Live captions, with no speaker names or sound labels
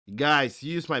Guys,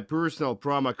 use my personal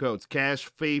promo code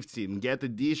CASH50 and get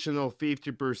additional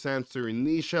 50% to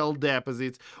initial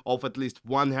deposits of at least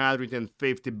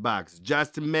 $150.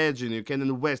 Just imagine you can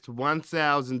invest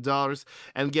 $1,000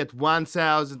 and get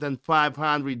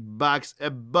 $1,500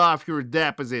 above your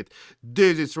deposit.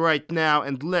 Do this right now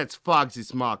and let's fuck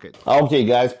this market. Okay,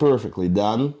 guys, perfectly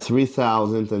done.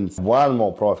 3,000 and one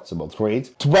more profitable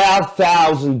trade.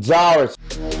 $12,000.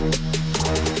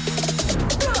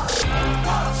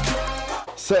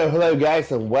 So hello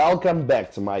guys and welcome back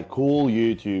to my cool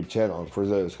YouTube channel. For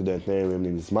those who don't know, my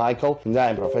name is Michael and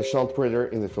I'm a professional trader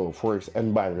in the field of forex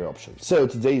and binary options. So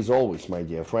today, as always, my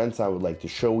dear friends, I would like to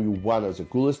show you one of the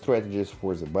coolest strategies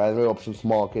for the binary options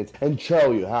market and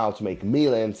show you how to make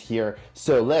millions here.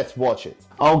 So let's watch it.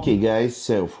 Okay guys,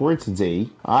 so for today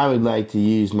I would like to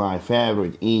use my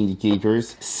favorite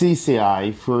indicators,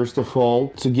 CCI first of all,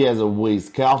 together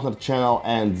with counter channel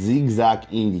and zigzag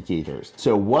indicators.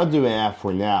 So what do we have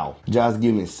for now? Just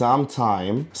give me some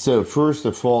time. So first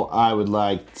of all, I would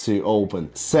like to open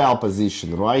sell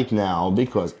position right now,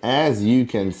 because as you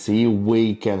can see,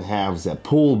 we can have the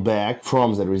pullback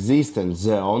from the resistance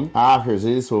zone. After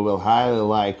this, we will highly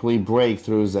likely break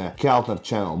through the counter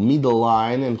channel middle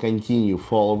line and continue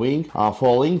falling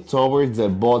towards the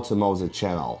bottom of the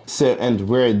channel. So, and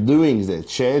we're doing the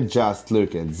chat. Just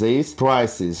look at this.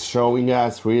 Price is showing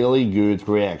us really good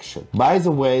reaction. By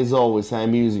the way, as always,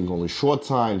 I'm using only short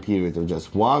time period of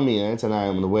just 1 minute, and I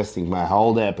am investing my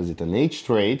whole deposit in each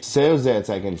trade so that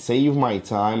I can save my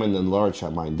time and enlarge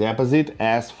my deposit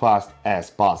as fast as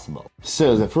possible.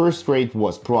 So the first trade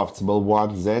was profitable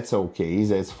one. That's okay,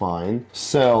 that's fine.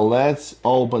 So let's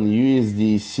open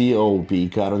USD COP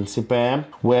currency pair.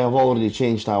 We have already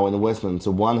changed our investment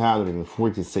to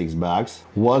 $146.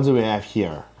 What do we have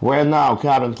here? We're now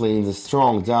currently in the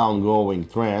strong down-going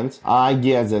trend. I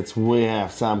guess that we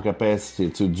have some capacity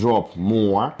to drop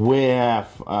more. We have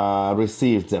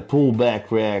received the pullback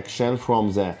reaction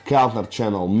from the counter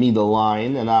channel middle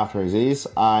line, and after this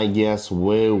I guess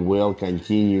we will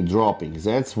continue dropping.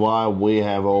 That's why we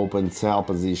have opened sell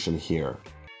position here.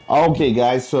 Okay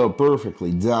guys, so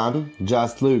perfectly done.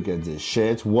 Just look at this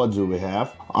shit. What do we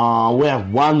have? We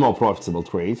have one more profitable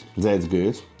trade. That's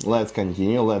good. Let's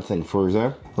continue. Let's think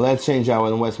further. Let's change our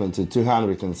investment to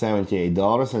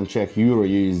 $278 and check Euro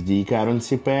USD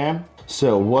currency pair.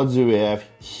 So what do we have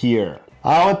here?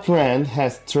 Our trend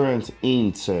has turned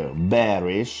into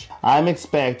bearish. I'm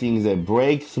expecting the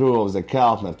breakthrough of the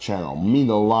counter channel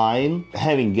middle line,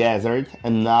 having gathered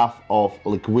enough of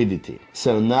liquidity.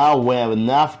 So now we have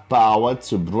enough power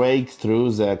to break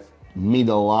through the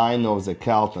middle line of the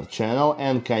counter channel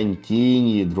and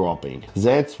continue dropping.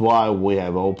 That's why we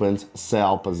have opened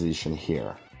sell position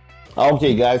here.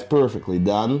 Okay guys, perfectly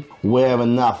done. We have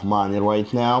enough money right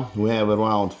now. We have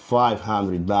around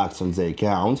 $500 on the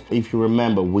account. If you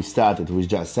remember, we started with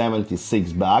just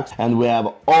 $76 and we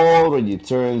have already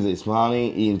turned this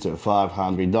money into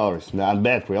 $500. Not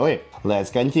bad, really. Let's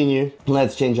continue.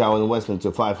 Let's change our investment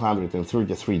to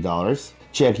 $533.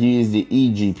 Check USD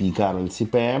EGP currency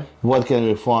pair. What can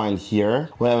we find here?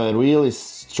 We have a really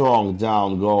strong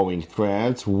down-going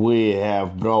trend. We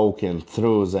have broken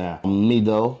through the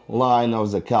middle line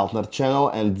of the counter channel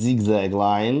and zigzag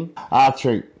line.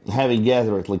 After having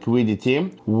gathered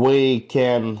liquidity, we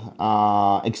can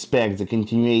expect the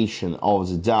continuation of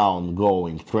the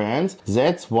down-going trend.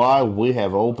 That's why we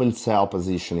have opened sell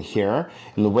position here,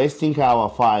 investing our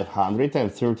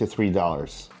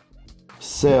 $533.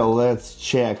 So let's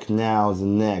check now the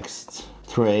next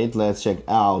trade. Let's check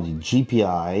out the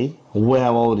GPI. We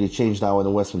have already changed our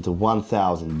investment to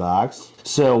 $1,000.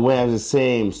 So we have the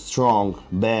same strong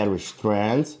bearish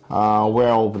trend.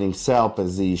 We're opening sell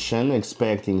position,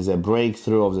 expecting the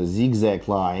breakthrough of the zigzag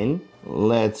line.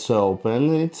 Let's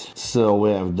open it. So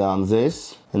we have done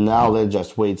this. And now let's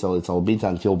just wait a little bit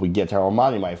until we get our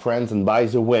money, my friends. And by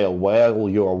the way, while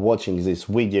you are watching this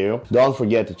video, don't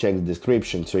forget to check the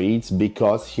description to it,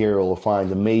 because here you'll find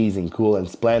amazing, cool and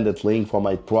splendid link for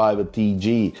my private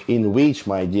TG, in which,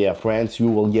 my dear friends, you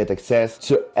will get access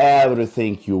to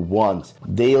everything you want.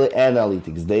 Daily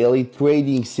analytics, daily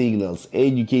trading signals,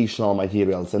 educational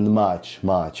materials and much,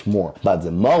 much more. But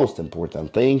the most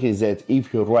important thing is that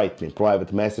if you write me a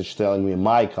private message telling me,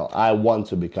 Michael, I want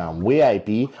to become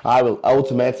VIP, I will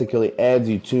automatically add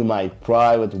you to my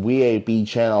private VIP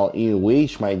channel, in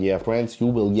which, my dear friends, you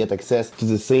will get access to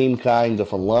the same kind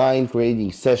of online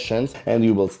trading sessions, and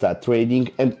you will start trading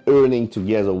and earning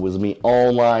together with me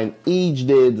online each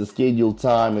day at the scheduled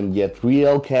time and get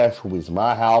real cash with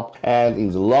my help. And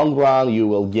in the long run, you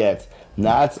will get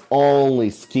Not only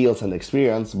skills and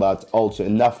experience, but also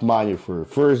enough money for your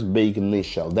first big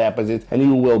initial deposit, and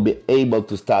you will be able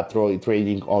to start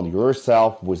trading on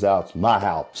yourself without my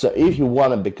help. So if you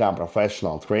want to become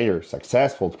professional trader,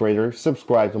 successful trader,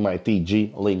 subscribe to my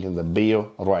TG, link in the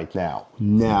bio right now.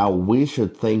 Now we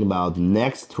should think about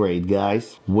next trade,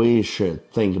 guys. We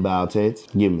should think about it.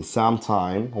 Give me some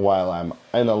time while I'm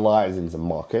analyzing the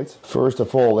market. First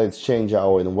of all, let's change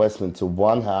our investment to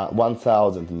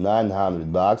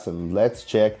 1,900 bucks and let's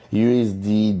check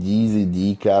USD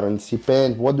DZD currency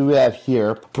pair. What do we have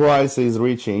here? Price is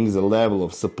reaching the level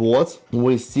of support.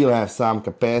 We still have some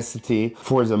capacity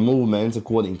for the movement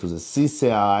according to the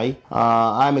CCI.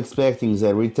 I'm expecting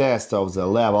the retest of the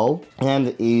level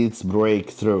and its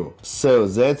breakthrough. So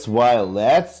that's why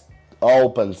let's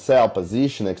open sell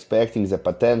position expecting the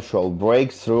potential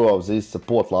breakthrough of this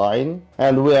support line,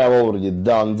 and we have already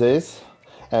done this,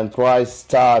 and price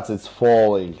started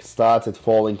falling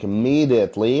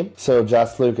immediately. So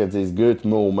just look at this good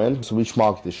movement which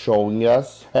market is showing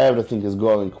us. Everything is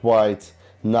going quite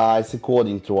nice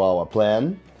according to our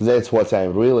plan. That's what I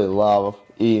really love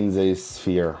in this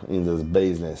sphere, in this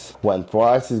business, when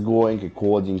price is going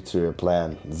according to a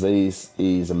plan. This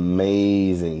is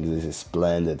amazing, this is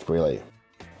splendid, really.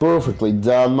 Perfectly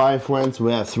done, my friends.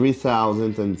 We have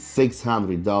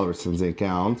 $3,600 in the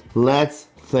account. Let's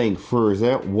think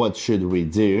further. What should we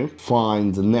do?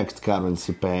 Find the next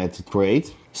currency pair to trade.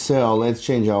 So let's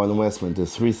change our investment to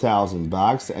 3,000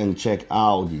 bucks and check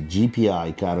out the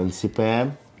GPI currency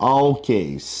pair.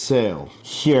 Okay, so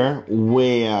here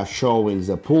we are showing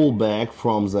the pullback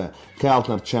from the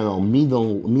Keltner channel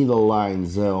middle line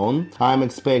zone. I'm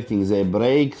expecting the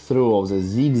breakthrough of the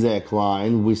zigzag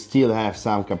line. We still have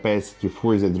some capacity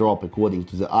for the drop according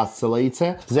to the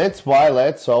oscillator. That's why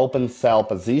let's open sell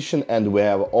position, and we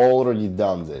have already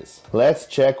done this. Let's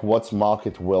check what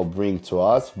market will bring to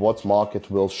us, what market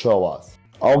will show us.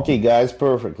 Okay guys,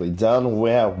 perfectly done.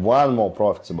 We have one more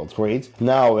profitable trade.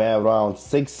 Now we have around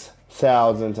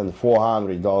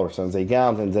 $6,400 on the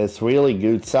account, and that's really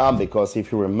good sum, because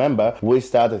if you remember, we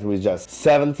started with just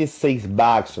 76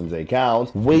 bucks on the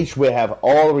account, which we have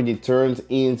already turned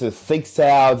into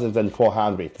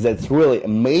 6,400. That's really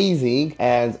amazing,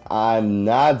 and I'm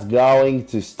not going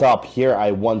to stop here.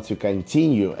 I want to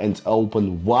continue and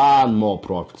open one more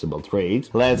profitable trade.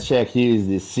 Let's check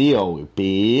USD COP.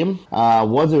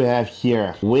 What do we have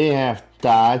here? We have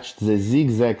touched the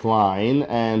zigzag line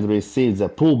and received the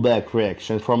pullback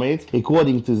reaction from it.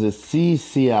 According to the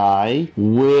CCI,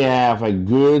 we have a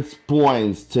good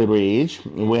point to reach.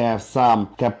 We have some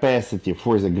capacity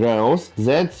for the growth.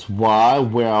 That's why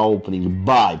we're opening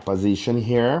buy position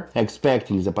here,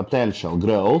 expecting the potential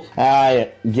growth.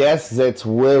 I guess that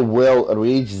we will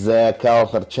reach the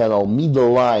Keltner channel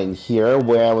middle line here.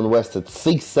 We have invested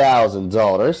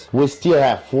 $6,000. We still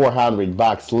have 400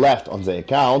 bucks left on the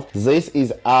account. This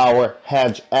is our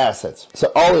hedge assets.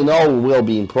 So all in all, we will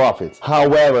be in profit.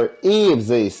 However, if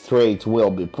this trade will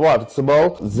be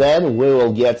profitable, then we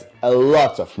will get a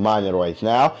lot of money right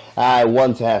now. I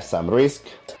want to have some risk.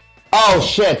 Oh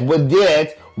shit, we did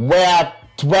it! We have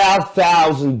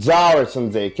 $12,000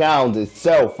 on the account. It's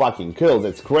so fucking cool.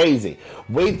 That's crazy.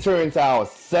 We turned our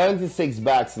 76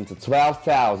 bucks into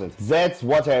 12,000. That's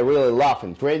what I really love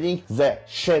in trading. The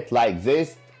shit like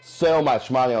this. So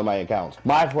much money on my account.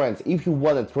 My friends, if you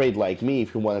want to trade like me,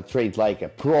 if you want to trade like a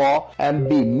pro and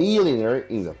be millionaire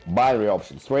in the binary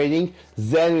options trading,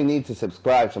 then you need to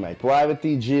subscribe to my private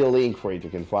TG, link for it you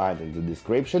can find in the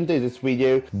description to this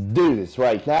video. Do this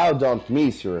right now, don't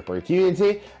miss your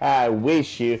opportunity. I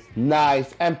wish you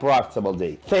nice and profitable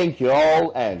day. Thank you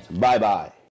all, and bye bye.